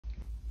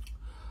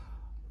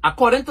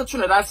According to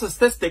Trinidad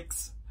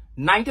statistics,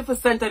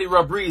 90% of the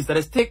robberies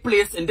that take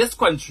place in this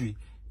country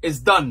is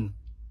done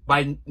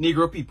by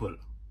Negro people.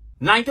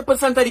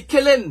 90% of the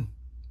killing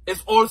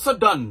is also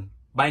done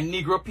by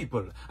Negro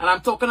people. And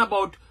I'm talking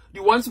about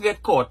the ones who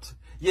get caught.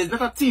 You're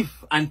not a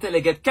thief until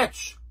they get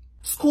catch.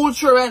 School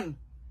children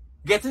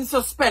getting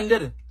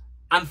suspended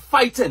and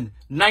fighting,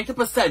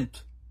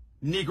 90%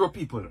 Negro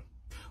people.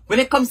 When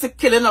it comes to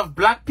killing of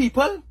black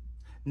people,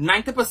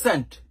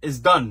 90% is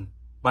done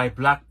by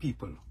black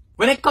people.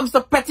 When it comes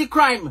to petty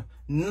crime,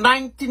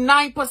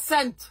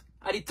 99%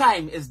 of the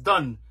time is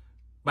done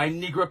by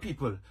Negro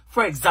people.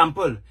 For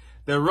example,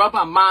 they rob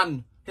a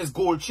man his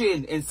gold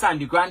chain in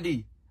Sandy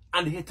Grande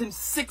and hit him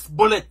 6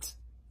 bullets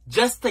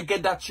just to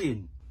get that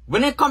chain.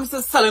 When it comes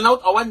to selling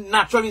out our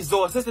natural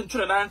resources in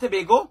Trinidad and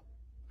Tobago,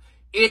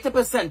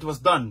 80% was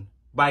done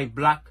by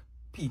black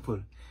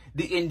people.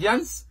 The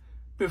Indians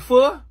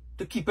prefer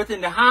to keep it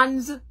in their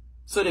hands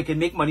so they can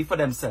make money for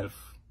themselves.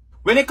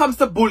 When it comes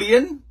to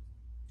bullying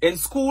in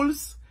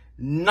schools,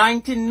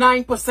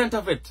 99%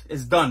 of it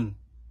is done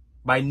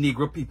by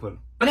Negro people.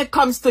 When it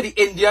comes to the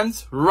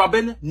Indians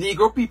robbing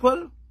Negro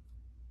people,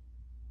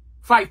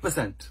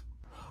 5%.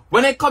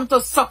 When it comes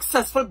to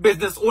successful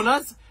business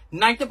owners,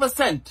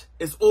 90%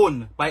 is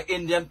owned by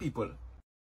Indian people.